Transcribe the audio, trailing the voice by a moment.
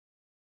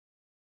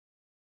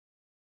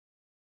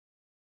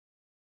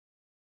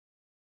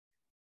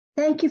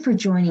Thank you for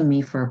joining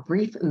me for a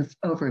brief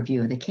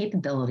overview of the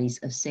capabilities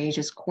of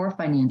Sage's core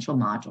financial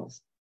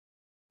modules.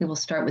 We will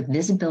start with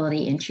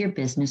visibility into your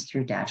business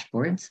through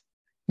dashboards,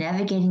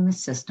 navigating the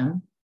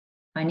system,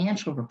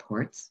 financial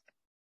reports,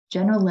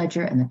 general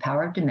ledger and the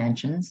power of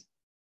dimensions,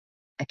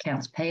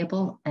 accounts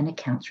payable, and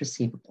accounts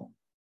receivable.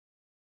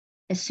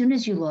 As soon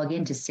as you log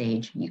into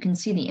Sage, you can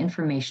see the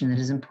information that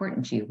is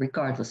important to you,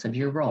 regardless of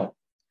your role.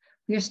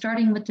 We are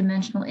starting with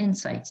dimensional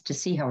insights to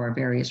see how our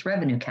various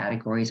revenue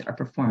categories are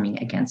performing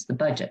against the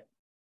budget.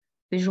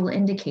 Visual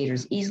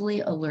indicators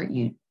easily alert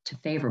you to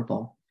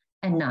favorable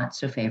and not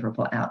so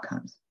favorable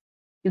outcomes.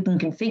 You can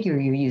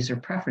configure your user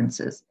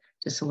preferences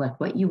to select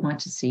what you want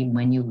to see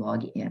when you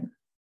log in.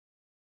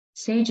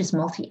 Sage is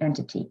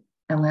multi-entity,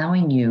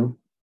 allowing you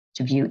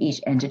to view each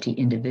entity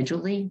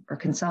individually or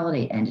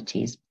consolidate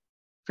entities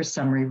for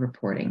summary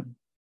reporting.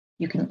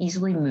 You can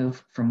easily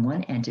move from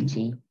one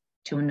entity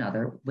to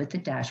another with the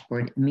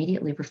dashboard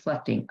immediately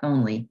reflecting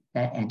only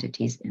that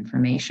entity's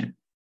information.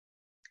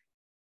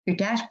 Your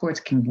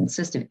dashboards can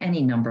consist of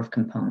any number of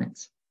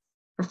components.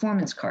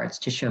 Performance cards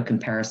to show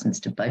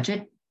comparisons to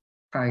budget,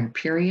 prior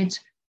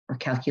periods, or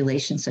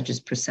calculations such as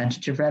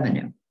percentage of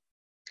revenue.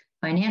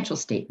 Financial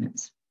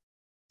statements.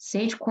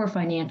 Sage Core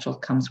Financial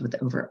comes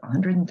with over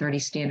 130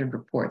 standard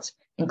reports,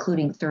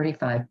 including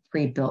 35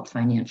 pre-built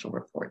financial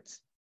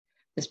reports.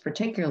 This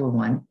particular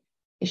one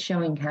is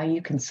showing how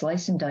you can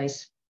slice and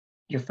dice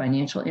your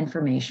financial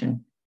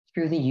information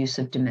through the use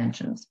of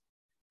dimensions.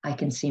 I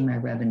can see my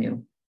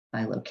revenue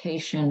by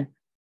location.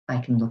 I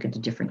can look at a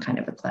different kind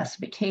of a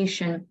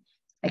classification.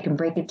 I can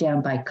break it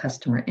down by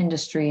customer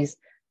industries,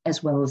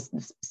 as well as the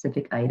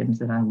specific items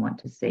that I want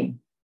to see.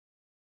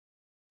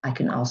 I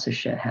can also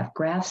have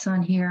graphs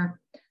on here,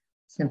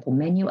 simple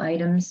menu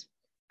items,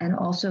 and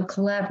also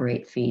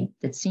Collaborate feed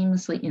that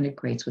seamlessly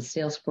integrates with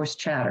Salesforce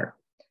Chatter,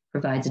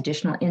 provides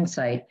additional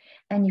insight,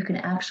 and you can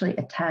actually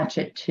attach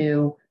it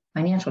to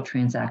financial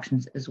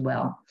transactions as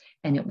well,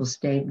 and it will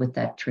stay with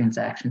that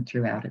transaction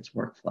throughout its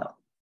workflow.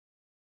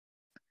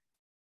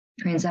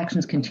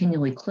 Transactions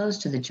continually close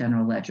to the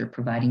general ledger,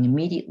 providing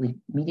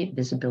immediate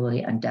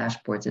visibility on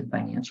dashboards and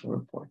financial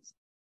reports.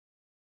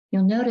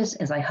 You'll notice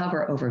as I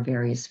hover over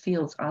various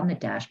fields on the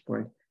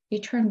dashboard, they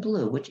turn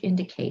blue, which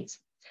indicates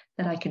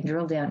that I can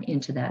drill down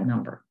into that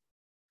number.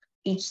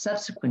 Each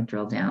subsequent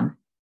drill down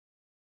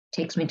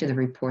takes me to the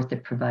report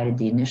that provided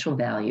the initial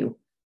value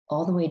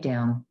all the way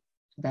down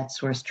to that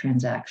source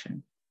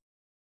transaction,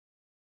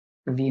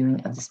 reviewing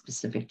of the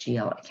specific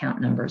GL account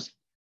numbers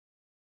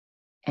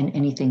and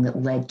anything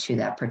that led to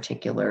that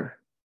particular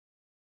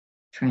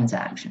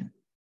transaction.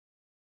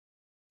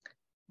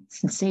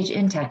 Since Sage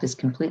Intacct is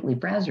completely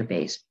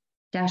browser-based,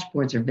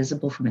 dashboards are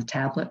visible from a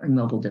tablet or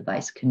mobile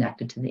device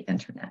connected to the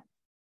internet.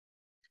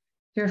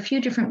 There are a few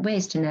different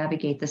ways to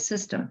navigate the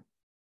system.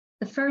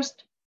 The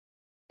first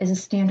is a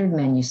standard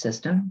menu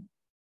system,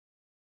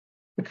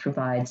 which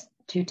provides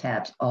two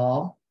tabs,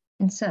 All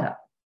and Setup.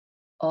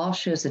 All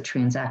shows the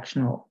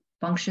transactional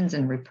functions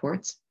and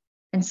reports,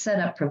 and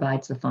Setup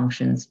provides the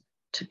functions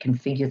to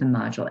configure the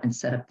module and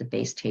set up the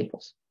base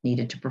tables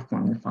needed to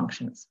perform the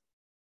functions.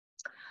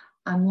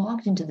 I'm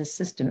logged into the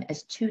system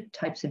as two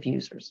types of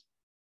users,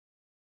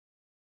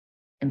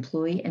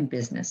 employee and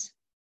business.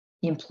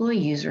 The employee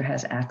user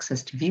has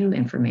access to view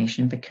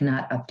information but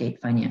cannot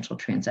update financial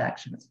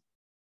transactions.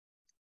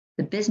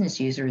 The business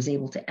user is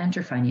able to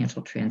enter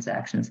financial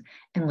transactions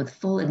and with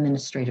full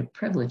administrative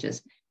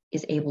privileges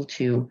is able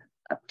to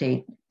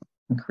update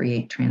and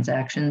create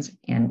transactions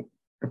and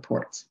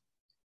reports.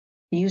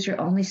 The user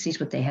only sees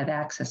what they have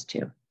access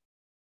to.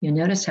 You'll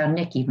notice how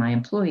Nikki, my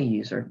employee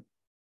user,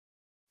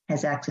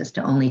 has access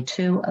to only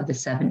 2 of the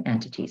 7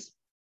 entities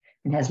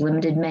and has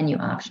limited menu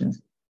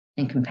options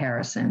in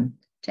comparison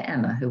to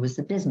Emma, who was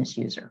the business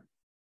user.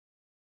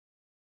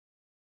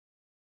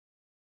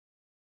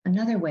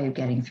 Another way of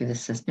getting through the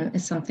system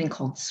is something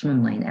called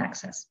swim lane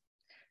access.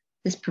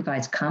 This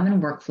provides common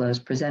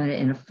workflows presented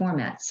in a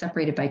format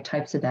separated by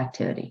types of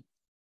activity,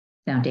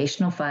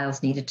 foundational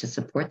files needed to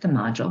support the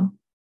module,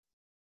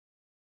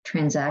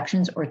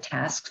 transactions or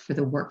tasks for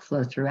the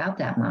workflow throughout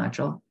that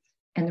module,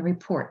 and the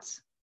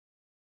reports.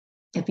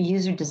 If a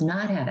user does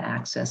not have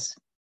access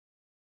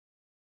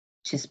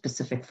to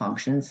specific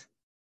functions,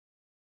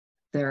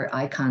 their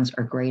icons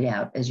are grayed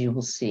out, as you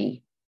will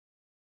see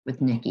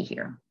with Nikki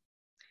here.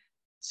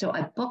 So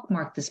I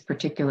bookmarked this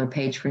particular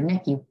page for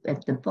Nikki,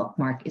 but the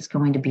bookmark is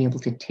going to be able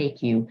to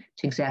take you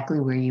to exactly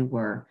where you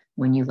were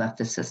when you left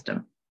the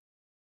system.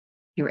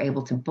 You're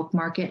able to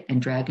bookmark it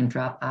and drag and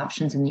drop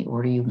options in the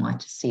order you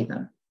want to see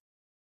them.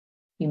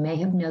 You may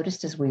have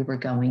noticed as we were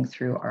going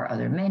through our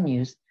other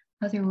menus,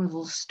 how there were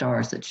little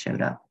stars that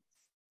showed up.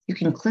 You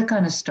can click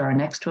on a star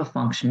next to a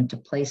function to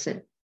place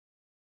it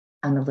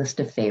on the list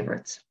of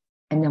favorites.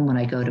 And then when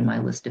I go to my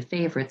list of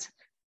favorites,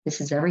 this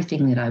is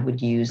everything that I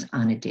would use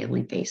on a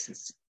daily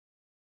basis.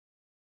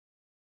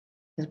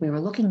 As we were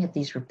looking at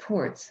these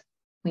reports,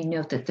 we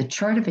note that the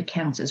chart of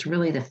accounts is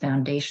really the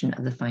foundation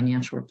of the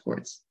financial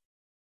reports.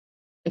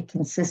 It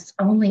consists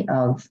only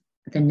of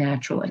the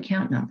natural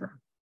account number.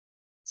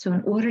 So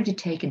in order to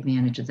take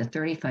advantage of the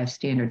 35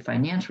 standard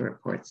financial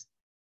reports,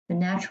 the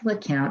natural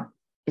account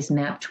is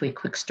mapped to a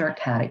quick start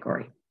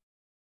category,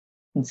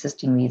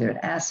 consisting of either an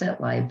asset,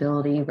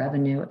 liability,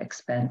 revenue,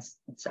 expense,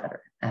 etc.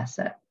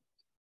 asset.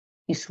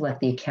 You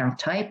select the account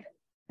type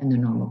and the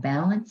normal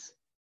balance,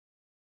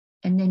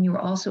 and then you're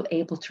also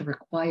able to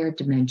require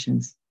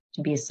dimensions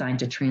to be assigned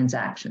to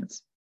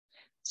transactions.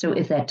 So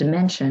if that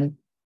dimension,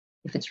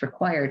 if it's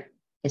required,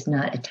 is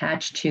not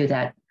attached to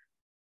that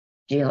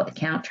jail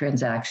account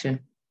transaction,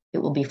 it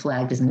will be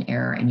flagged as an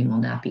error and you will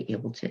not be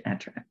able to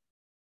enter it.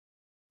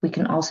 We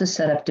can also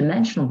set up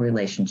dimensional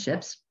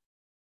relationships,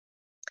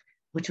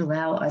 which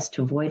allow us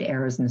to avoid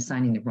errors in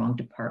assigning the wrong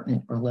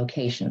department or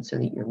location so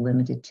that you're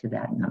limited to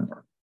that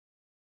number.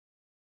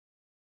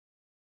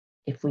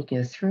 If we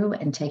go through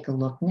and take a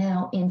look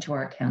now into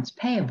our accounts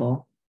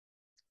payable,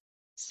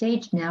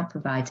 Sage now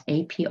provides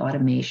AP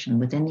automation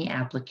within the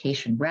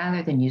application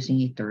rather than using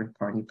a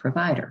third-party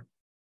provider.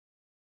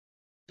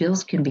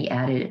 Bills can be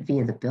added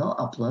via the bill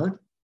upload,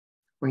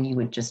 where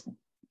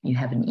you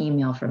have an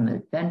email from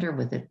a vendor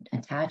with an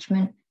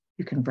attachment.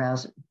 You can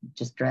browse,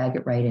 just drag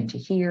it right into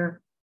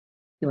here.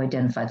 You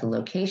identify the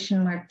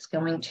location where it's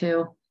going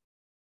to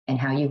and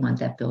how you want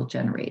that bill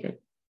generated.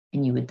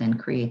 And you would then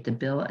create the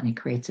bill and it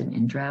creates it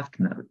in draft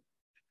mode.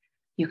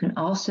 You can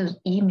also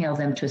email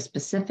them to a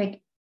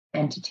specific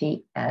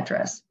entity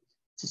address.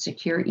 It's a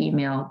secure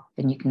email,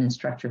 and you can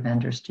instruct your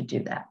vendors to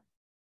do that.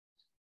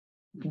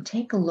 You can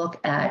take a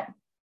look at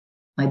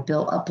my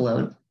bill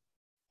upload,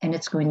 and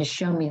it's going to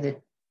show me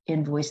the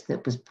invoice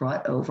that was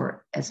brought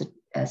over as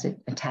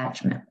an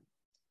attachment.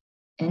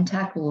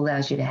 Intacct will allow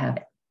you to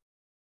have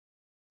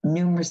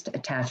numerous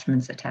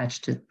attachments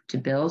attached to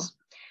bills,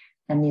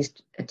 and these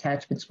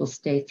attachments will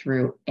stay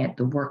through at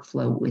the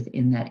workflow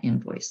within that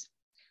invoice.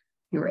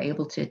 You're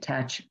able to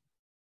attach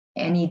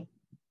any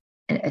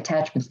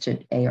attachments to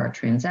AR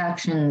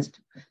transactions,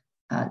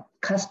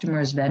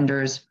 customers,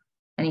 vendors,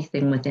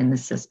 anything within the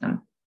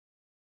system.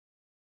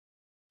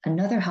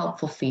 Another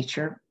helpful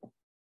feature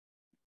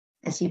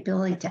is the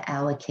ability to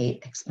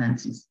allocate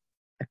expenses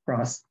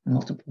across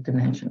multiple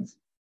dimensions.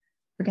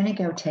 We're going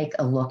to go take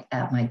a look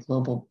at my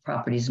global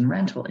properties and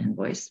rental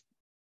invoice.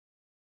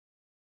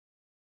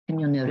 And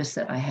you'll notice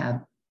that I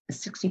have a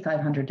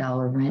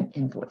 $6,500 rent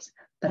invoice,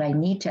 but I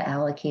need to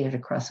allocate it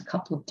across a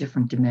couple of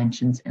different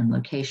dimensions and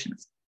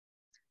locations.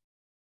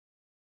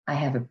 I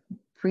have a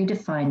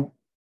predefined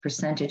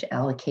percentage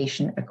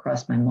allocation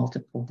across my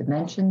multiple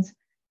dimensions.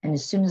 And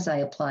as soon as I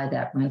apply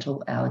that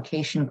rental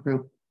allocation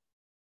group,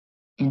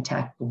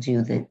 Intacct will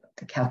do the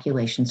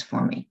calculations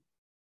for me.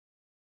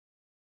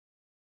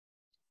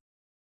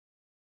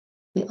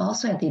 We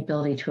also have the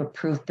ability to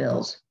approve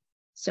bills.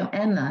 So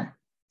Emma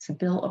is a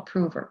bill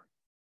approver.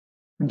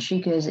 When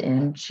she goes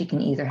in, she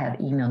can either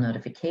have email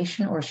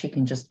notification or she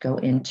can just go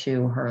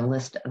into her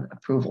list of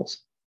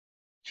approvals.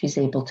 She's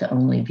able to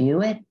only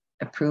view it,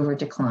 approve or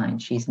decline.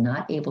 She's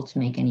not able to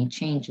make any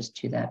changes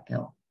to that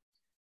bill,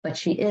 but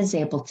she is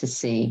able to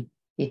see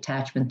the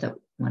attachment that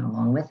went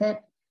along with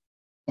it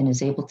and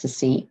is able to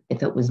see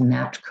if it was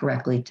mapped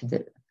correctly to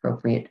the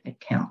appropriate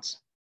accounts.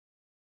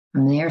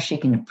 From there, she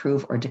can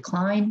approve or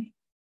decline.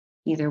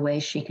 Either way,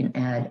 she can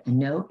add a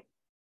note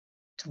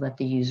to let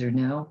the user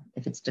know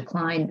if it's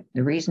declined,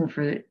 the reason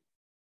for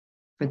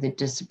the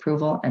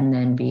disapproval, and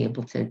then be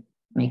able to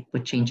make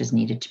what changes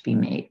needed to be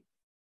made.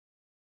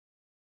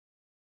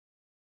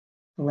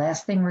 The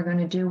last thing we're going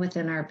to do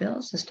within our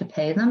bills is to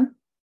pay them.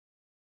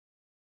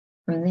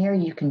 From there,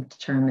 you can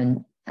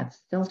determine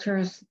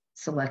filters,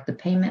 select the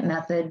payment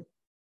method.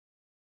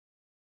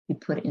 You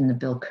put in the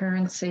bill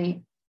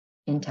currency.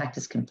 Intacct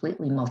is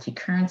completely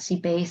multi-currency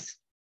based.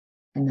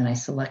 And then I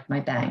select my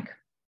bank.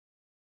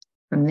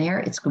 From there,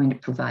 it's going to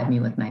provide me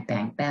with my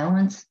bank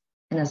balance.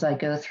 And as I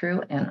go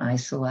through and I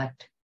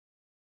select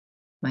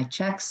my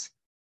checks,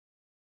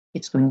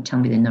 it's going to tell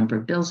me the number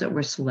of bills that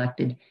were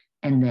selected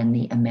and then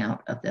the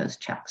amount of those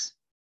checks.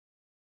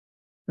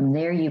 From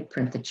there, you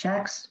print the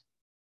checks,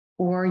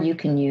 or you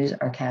can use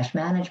our cash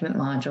management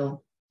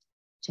module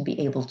to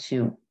be able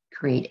to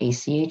create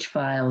ACH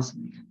files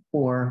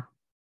or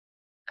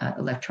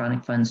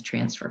electronic funds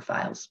transfer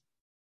files.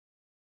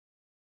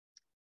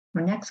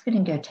 We're next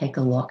going to go take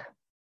a look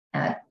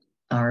at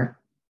our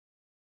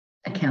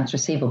accounts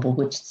receivable,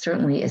 which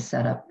certainly is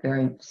set up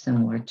very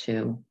similar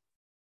to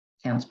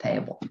accounts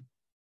payable.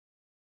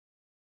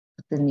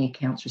 Within the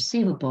accounts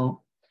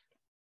receivable,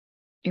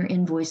 your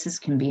invoices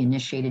can be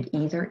initiated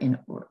either in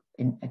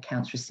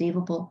accounts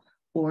receivable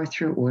or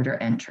through order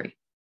entry.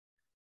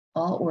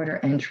 All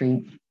order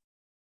entry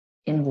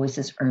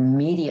invoices are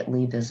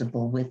immediately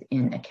visible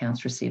within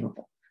accounts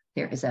receivable.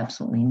 There is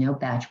absolutely no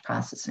batch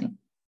processing.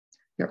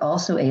 You're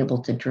also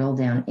able to drill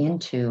down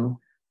into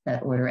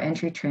that order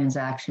entry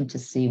transaction to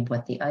see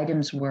what the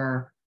items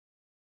were,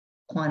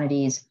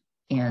 quantities,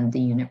 and the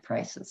unit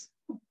prices.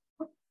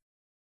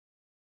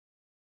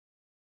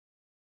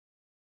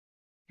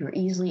 You're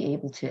easily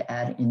able to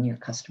add in your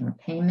customer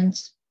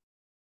payments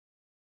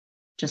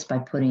just by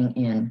putting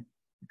in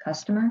the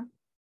customer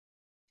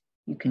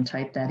You can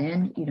type that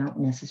in. You don't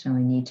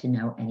necessarily need to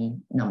know any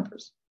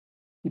numbers.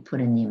 You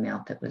put in the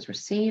amount that was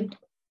received,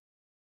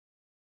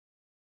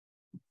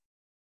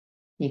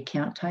 the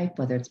account type,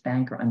 whether it's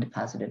bank or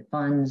undeposited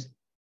funds,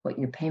 what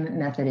your payment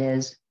method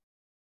is,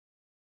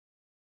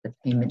 the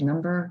payment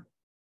number,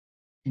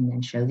 and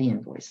then show the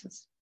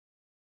invoices.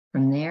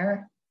 From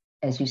there,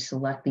 as you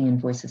select the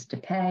invoices to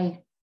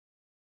pay,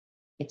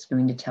 it's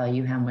going to tell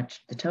you how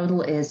much the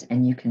total is,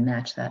 and you can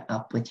match that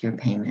up with your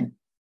payment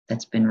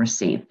that's been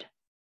received.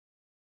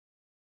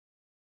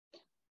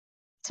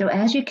 So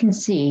as you can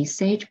see,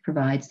 Sage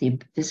provides the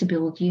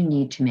visibility you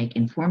need to make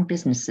informed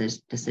business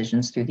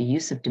decisions through the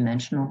use of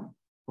dimensional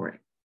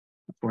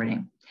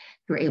reporting.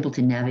 You're able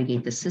to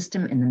navigate the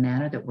system in the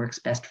manner that works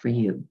best for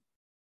you.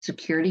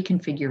 Security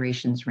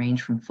configurations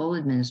range from full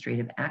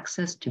administrative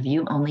access to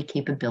view-only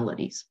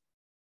capabilities.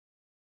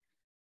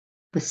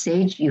 With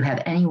Sage, you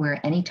have anywhere,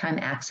 anytime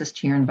access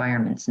to your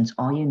environment, since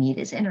all you need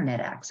is internet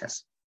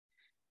access.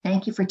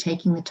 Thank you for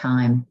taking the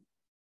time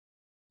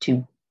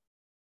to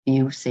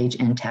view Sage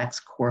Intacct's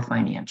core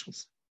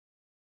financials.